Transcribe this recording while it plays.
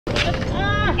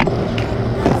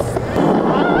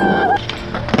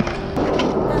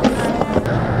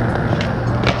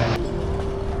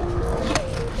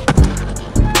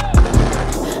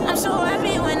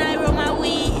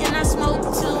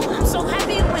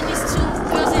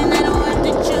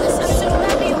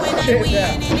they win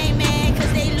and they mad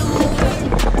cause they lose.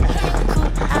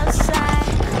 Coop outside.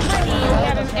 We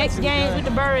got an X Games with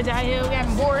the birds out here. We got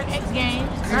them board X Games,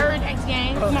 bird X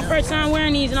Games. It's my first time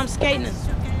wearing these and I'm skating them.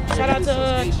 Shout out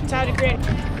to Tyler Credit.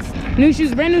 New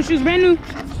shoes, brand new shoes, brand new.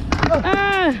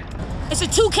 It's a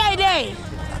 2K day.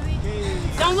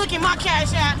 Don't look at my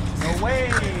cash app. No way.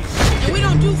 And we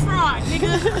don't do fraud,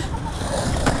 nigga.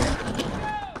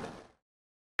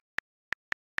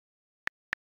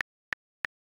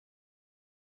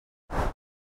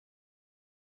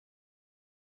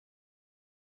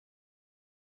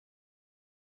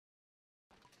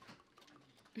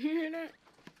 You hear that?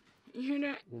 You hear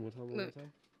that? One more time, one Look. more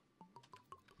time.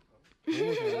 One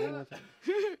more time, one more time.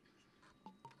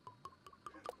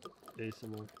 Hey,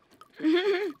 some more.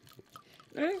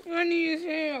 That's funny as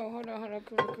hell. Hold on,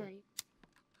 come on.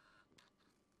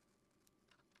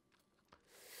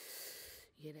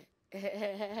 You hear that?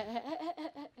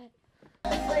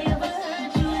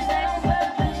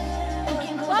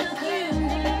 Fuck you.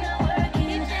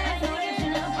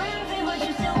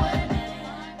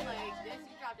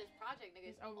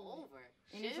 It's over.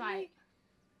 And it's like,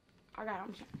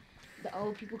 the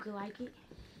old people could like it,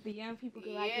 the young people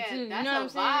could like it too. You know what I'm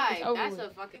saying? It's over That's with. a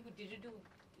fucking. Did you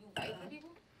write for people?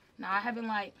 Nah, I haven't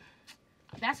like.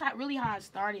 That's really how I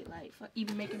started. Like, for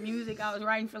even making music, I was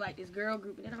writing for like this girl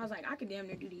group, and then I was like, I could damn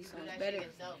near do these songs better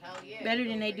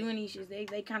than they doing these shits.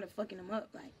 They kind of fucking them up,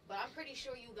 like. But I'm pretty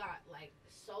sure you got like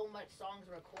so much songs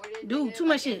recorded. Dude, too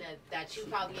much shit. That you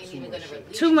probably ain't even gonna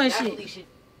release. Too much shit.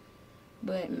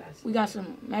 But we got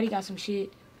some. Maddie got some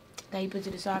shit that he put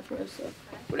to the side for us. So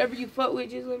whatever you fuck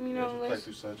with, just let me know. Play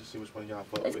through, son. Just see which one y'all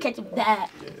fuck Let's with. catch up that.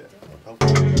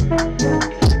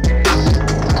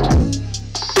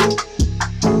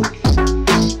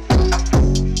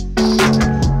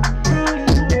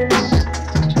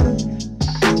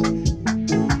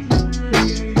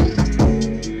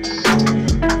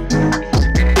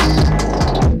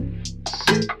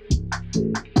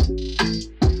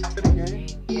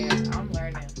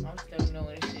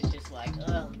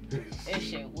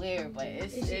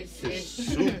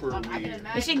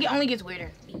 This shit only gets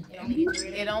weirder.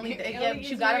 It only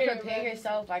you gotta prepare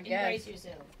yourself, I guess. Embrace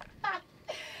yourself.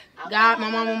 God, my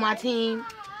mom on my team.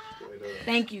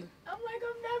 Thank you. I'm like,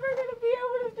 I'm never gonna be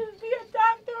able to just be a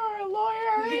doctor or a lawyer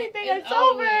or anything. It's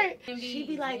over. She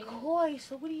be like, Koi,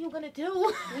 so what are you gonna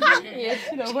do? Yeah,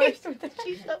 she the worst with that.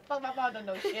 She's so fuck. My mom don't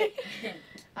know shit.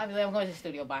 I be like, I'm going to the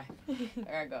studio. Bye.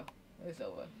 There I go. It's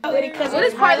over. Because what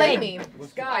does parlay mean?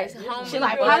 Guys, She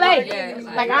like parlay.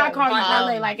 Like I call you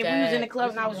parlay. Like if we was in the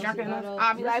club and I was drunk enough,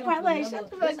 I'd be like parlay.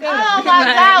 Shut the fuck up. Oh my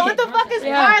god, what the fuck is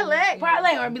parlay?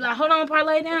 Parlay, or be like, hold on,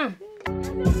 parlay down.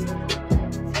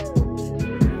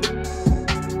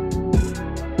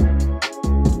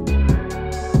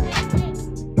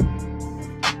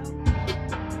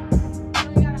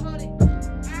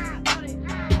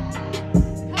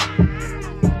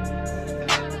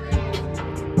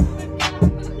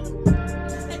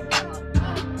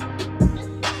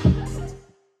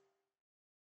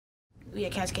 We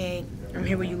at Cascade. I'm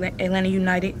here with you, Atlanta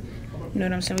United. You know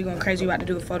what I'm saying? We going crazy. We about to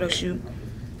do a photo shoot.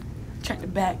 Check the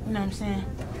back. You know what I'm saying?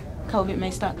 COVID may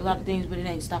stop a lot of things, but it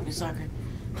ain't stopping soccer.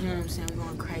 You know what I'm saying? We're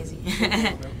going crazy.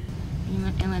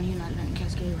 Atlanta United at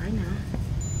Cascade right now.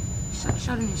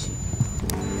 Show them this shit.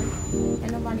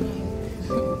 Ain't nobody in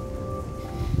here.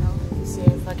 No, he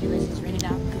said, fuck it, let's just rent it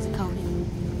out because of COVID.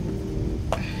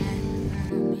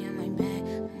 Me and my bed.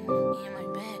 Me and my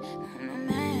bed. I'm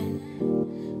mad.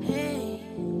 Hey.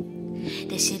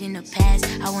 That shit in the past.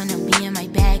 I wanna be in my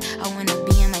bag. I wanna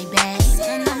be in my bag.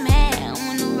 I'm not mad. I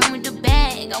wanna run with the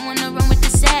bag. I wanna run with the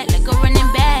sack like a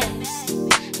running back.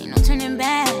 Ain't no turning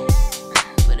back.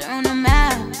 Put her on the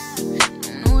map.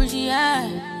 Don't know where she at.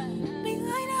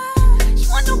 She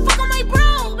want to fuck on my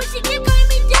bro, but she keep calling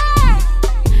me dad.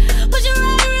 But you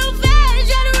ride real fast.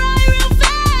 Try to ride real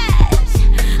fast.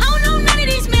 I don't know none of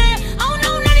these men. I don't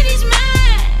know none of these men.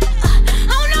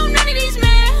 I don't know none of these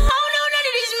men. I don't know none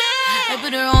of these men. I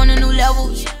put her on a new level.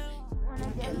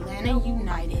 Atlanta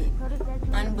United.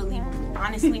 Unbelievable.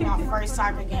 Honestly, my first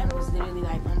soccer game was literally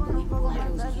like unbelievable. Like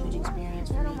it was a huge experience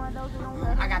for me.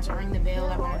 I got to ring the bell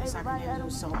at one of the soccer games. It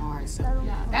was so hard. So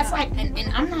that's like, and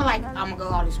I'm not like I'm gonna go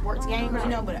to all the sports games, you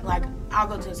know, but like I'll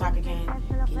go to a soccer game,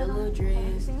 get a little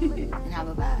dress, and have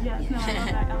a vibe. Yeah.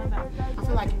 I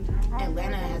feel like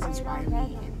Atlanta has inspired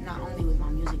me, and not only with my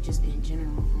music, just in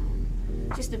general.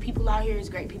 Just the people out here is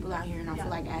great people out here, and I feel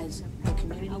like as a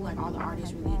community, like all the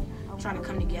artists really trying to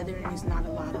come together, and it's not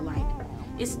a lot of like,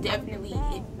 it's definitely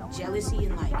jealousy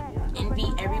and like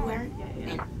envy everywhere,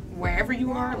 and wherever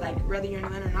you are, like whether you're in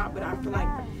Atlanta or not. But I feel like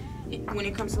when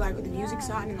it comes to like the music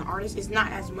side and the artists, it's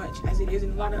not as much as it is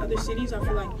in a lot of other cities. I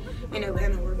feel like in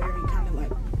Atlanta we're very kind of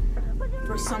like,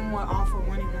 for somewhat all for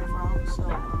one and one for all. So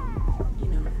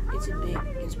you know, it's a big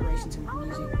inspiration to my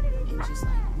music and just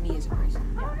like me as a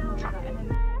person.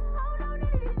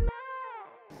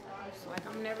 So like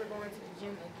I'm never going to the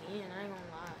gym again. I ain't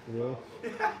gonna lie.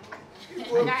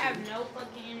 Yeah. Like I have no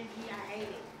fucking energy. I hate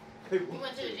it. You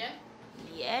went to the gym?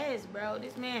 Yes, bro.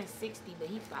 This man's 60, but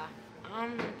he's 5.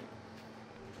 I'm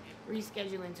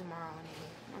rescheduling tomorrow, nigga.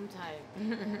 I'm tired.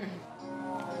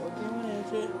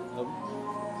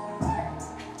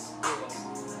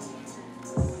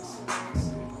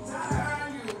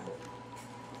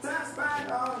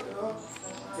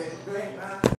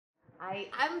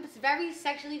 I'm very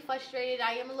sexually frustrated.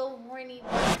 I am a little horny.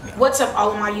 What's up,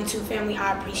 all of my YouTube family?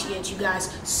 I appreciate you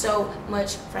guys so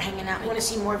much for hanging out. If you want to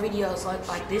see more videos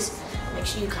like this, make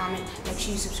sure you comment. Make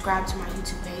sure you subscribe to my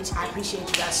YouTube page. I appreciate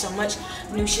you guys so much.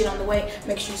 New shit on the way.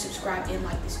 Make sure you subscribe and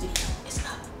like this video. It's